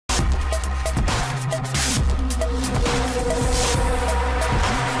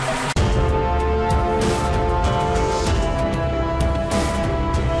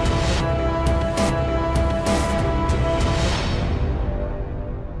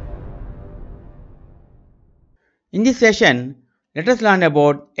In this session, let us learn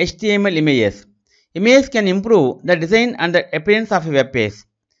about HTML images. Images can improve the design and the appearance of a web page.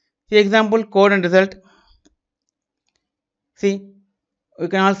 See example, code and result. See, we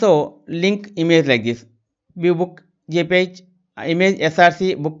can also link image like this. View book JPG, image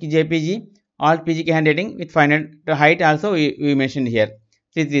SRC, book JPG, alt PGK handwriting with 500. The height also we mentioned here,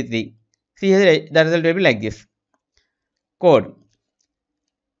 333. See here the result will be like this. Code.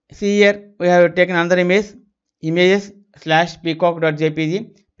 See here we have taken another image, images /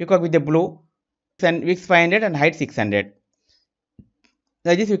 peacock.jpg, peacock with the blue, and width 500 and height 600.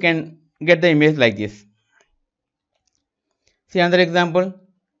 Like this you can get the image like this. See another example,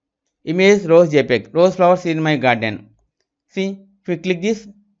 image rose JPEG, rose flowers in my garden. See, if we click this,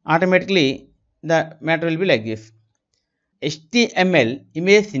 automatically the matter will be like this. HTML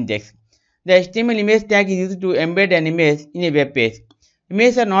image syntax. The HTML image tag is used to embed an image in a web page.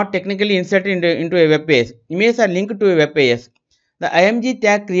 Images are not technically inserted into a web page. Images are linked to a web page. The img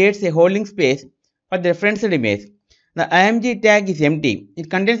tag creates a holding space for the referenced image. The img tag is empty. It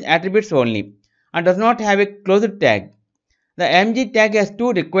contains attributes only and does not have a closed tag. The img tag has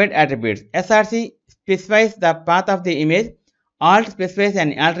two required attributes. src specifies the path of the image. Alt specifies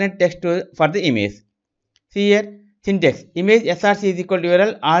an alternate text for the image. See here, syntax. Image src is equal to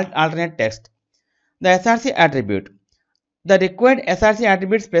URL alt alternate text. The src attribute. The required src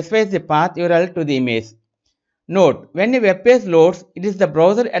attribute specifies the path URL to the image. Note, when a web page loads, it is the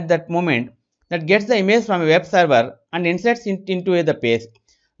browser at that moment that gets the image from a web server and inserts it into the page.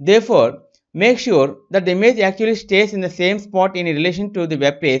 Therefore, make sure that the image actually stays in the same spot in relation to the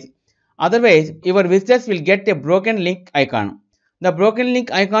web page. Otherwise, your visitors will get a broken link icon. The broken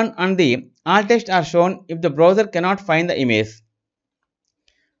link icon and the alt text are shown if the browser cannot find the image.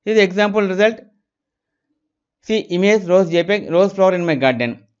 This is the example result. See, image rose JPEG, rose flower in my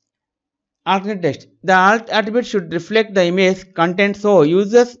garden. Alternate text. The alt attribute should reflect the image content so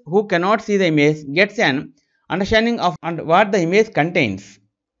users who cannot see the image gets an understanding of what the image contains.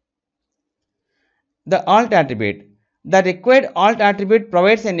 The alt attribute. The required alt attribute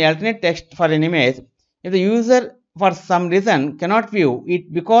provides an alternate text for an image. If the user for some reason cannot view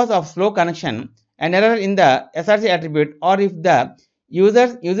it because of slow connection, an error in the src attribute, or if the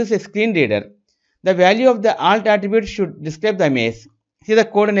user uses a screen reader, the value of the alt attribute should describe the image. See the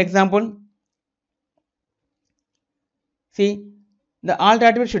code and example. See, the alt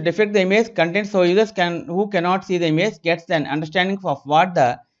attribute should reflect the image content so users who cannot see the image gets an understanding of what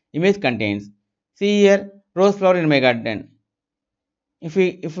the image contains. See here, rose flower in my garden. If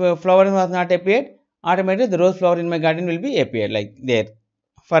a flower was not appeared, automatically the rose flower in my garden will be appeared like there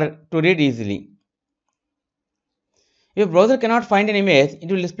to read easily. If browser cannot find an image,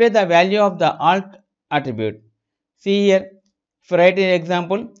 it will display the value of the alt attribute. See here, if you write an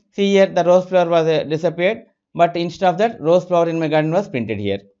example, see here the rose flower was disappeared, but instead of that, rose flower in my garden was printed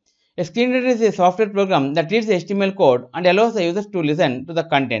here. A screen reader is a software program that reads HTML code and allows the users to listen to the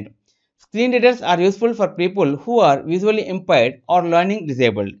content. Screen readers are useful for people who are visually impaired or learning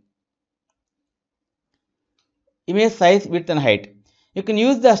disabled. Image size, width and height. You can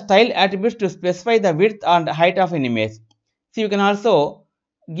use the style attributes to specify the width and height of an image. See, you can also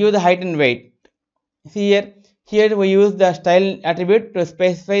give the height and weight. See here we use the style attribute to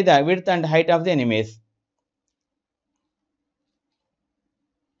specify the width and height of the image.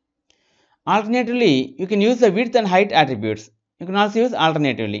 Alternatively, you can use the width and height attributes. You can also use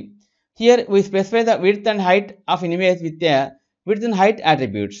alternatively. Here we specify the width and height of an image with the width and height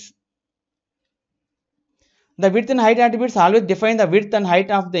attributes. The width and height attributes always define the width and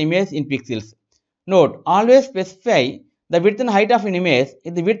height of the image in pixels. Note, always specify the width and height of an image.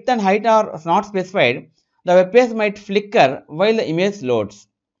 If the width and height are not specified, the web page might flicker while the image loads.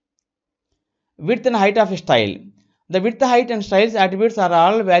 Width and height of a style. The width, height and styles attributes are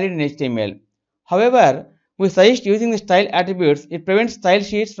all valid in HTML. However, we suggest using the style attributes. It prevents style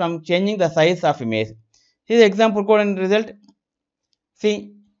sheets from changing the size of image. Here is the example code and result.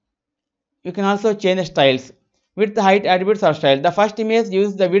 See, you can also change the styles. Width, height attributes are style. The first image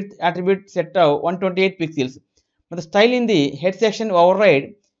uses the width attribute set of 128 pixels, but the style in the head section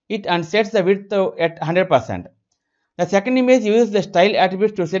override it and sets the width at 100%. The second image uses the style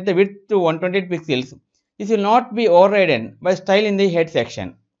attributes to set the width to 128 pixels. This will not be overridden by style in the head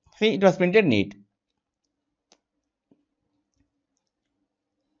section. See, it was printed neat.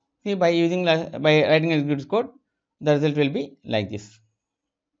 See, by writing executes code, the result will be like this.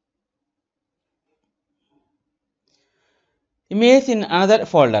 Image in another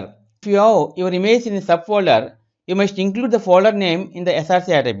folder. If you have your image in a subfolder, you must include the folder name in the src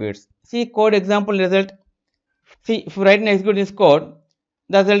attributes. See code example result. See, if you write and execute this code,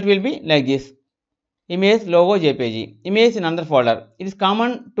 the result will be like this. image logo JPG, image in another folder. It is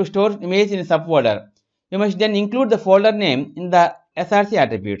common to store image in a subfolder. You must then include the folder name in the src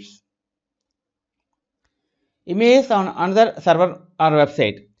attributes. Image on another server or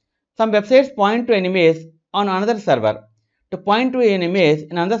website. Some websites point to an image on another server. To point to an image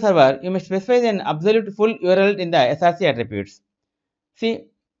in another server, you must specify an absolute full URL in the src attributes. See,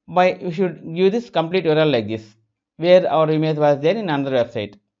 we should give this complete URL like this, where our image was there in another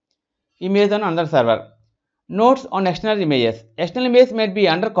website. Image on another server. Notes on external images. External images may be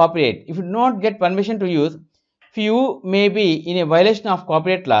under copyright. If you do not get permission to use, you may be in a violation of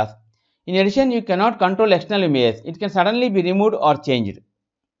copyright laws. In addition, you cannot control external images. It can suddenly be removed or changed.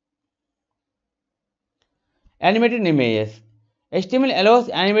 Animated images. HTML allows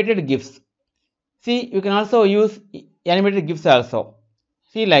animated GIFs. See, you can also use animated GIFs also.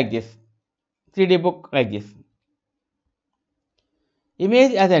 See, like this. 3D book like this.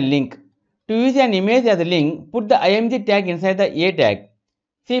 Image as a link. To use an image as a link, put the img tag inside the a tag.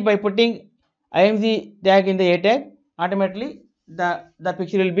 See, by putting img tag in the a tag, automatically the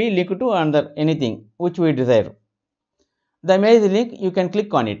picture will be linked to another anything which we desire. The image link, you can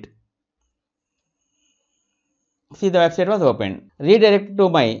click on it. See, the website was opened. Redirect to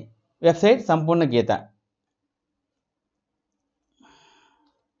my website Sampurna Gita.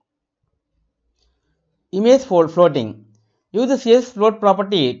 Image floating. Use the CSS float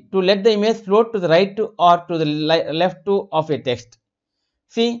property to let the image float to the right or to the left of a text.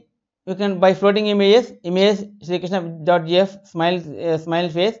 See, you can by floating images, image Srikrishna.gf smile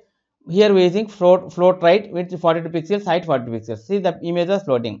face. Here we are using float right, width 42 pixels, height 42 pixels. See, the image was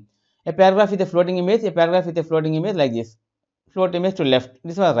floating. A paragraph with a floating image, a paragraph with a floating image like this. Float image to left.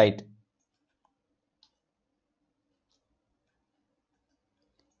 This was right.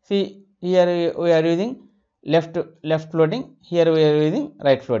 See, here we are using left floating, here we are using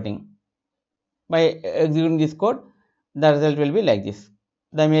right floating. By executing this code, the result will be like this.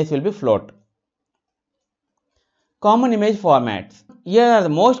 The image will be float. Common image formats. Here are the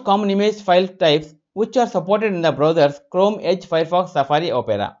most common image file types which are supported in the browsers Chrome, Edge, Firefox, Safari,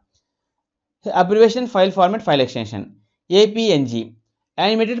 Opera. Abbreviation file format file extension. APNG,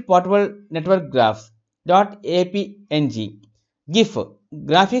 Animated Portable Network Graphs. .apng. GIF,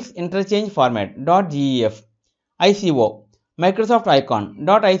 Graphics Interchange Format. .gef. ICO, Microsoft Icon.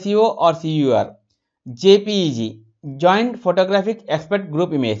 .ico or CUR. JPEG, Joint Photographic Expert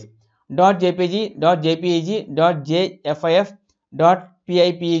Group Image. .jpg, .jpeg, .jfif,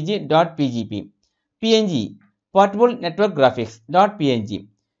 .pipeg, .pgp. PNG, Portable Network Graphics. .png.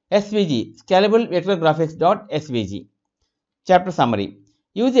 SVG, Scalable Vector Graphics. .svg. Chapter Summary.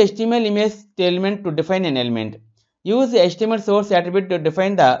 Use the HTML image element to define an element. Use the HTML source attribute to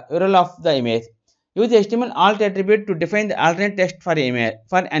define the URL of the image. Use the HTML alt attribute to define the alternate text for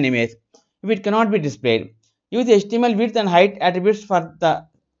an image if it cannot be displayed. Use the HTML width and height attributes for the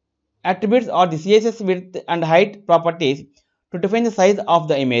attributes or the CSS width and height properties to define the size of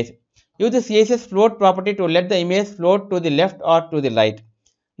the image. Use the CSS float property to let the image float to the left or to the right.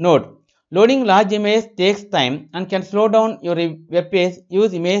 Note: loading large images takes time and can slow down your web page.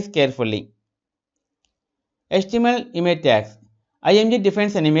 Use image carefully. HTML image tags. IMG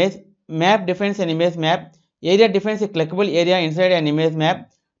defines an image. Map defines an image map. Area defines a clickable area inside an image map.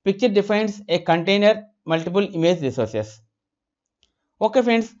 Picture defines a container multiple image resources. Okay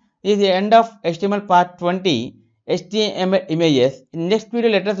friends, this is the end of HTML part 20, HTML images. In next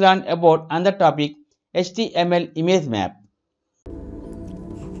video, let us learn about another topic, HTML image map.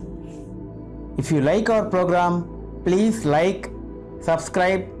 If you like our program, please like,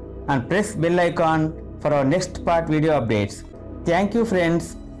 subscribe and press bell icon for our next part video updates. Thank you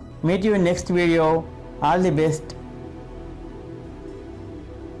friends. Meet you in next video. All the best.